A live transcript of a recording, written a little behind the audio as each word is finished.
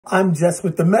I'm Jess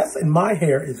with the mess, and my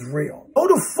hair is real. Oh,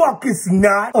 the fuck it's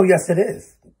not. Oh, yes, it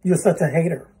is. You're such a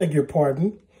hater. Beg your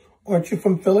pardon. Aren't you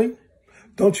from Philly?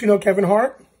 Don't you know Kevin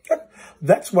Hart?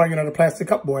 That's why you're not a plastic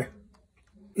cup boy.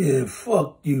 Yeah,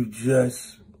 fuck you,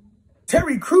 Jess.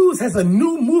 Terry Crews has a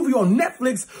new movie on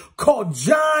Netflix called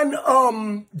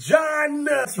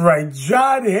that's right,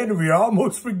 John Henry. I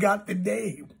almost forgot the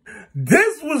name.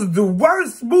 This was the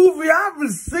worst movie I've ever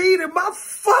seen in my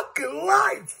fucking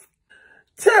life.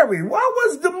 Terry, why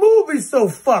was the movie so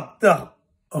fucked up?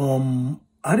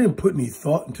 I didn't put any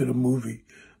thought into the movie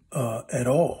at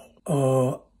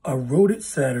all. I wrote it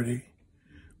Saturday.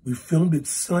 We filmed it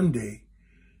Sunday.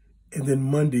 And then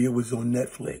Monday it was on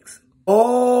Netflix.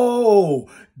 Oh,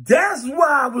 that's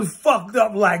why I was fucked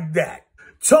up like that.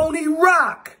 Tony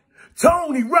Rock,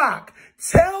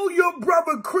 tell your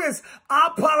brother Chris I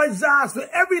apologize for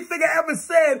everything I ever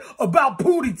said about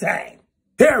Pootie Tang.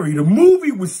 Terry, the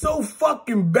movie was so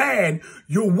fucking bad,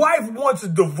 your wife wants a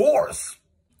divorce.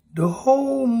 The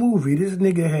whole movie, this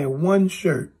nigga had one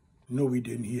shirt. No, he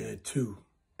didn't. He had two.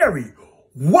 Terry,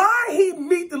 why he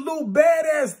meet the little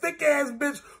badass, thick-ass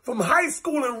bitch from high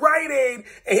school in Rite Aid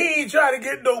and he ain't trying to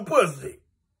get no pussy?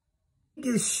 He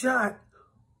gets shot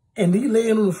and he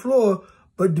laying on the floor,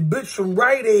 but the bitch from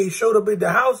Rite Aid showed up at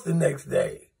the house the next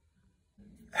day.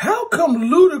 How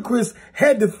come Ludacris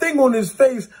had the thing on his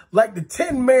face like the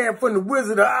Tin Man from the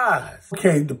Wizard of Oz?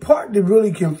 Okay, the part that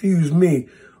really confused me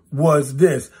was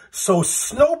this. So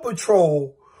Snow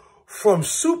Patrol from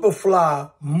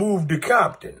Superfly moved to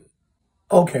Compton.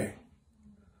 Okay.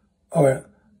 All right.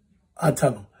 I'll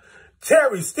tell him.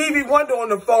 Terry, Stevie Wonder on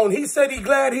the phone. He said he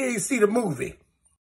glad he ain't see the movie.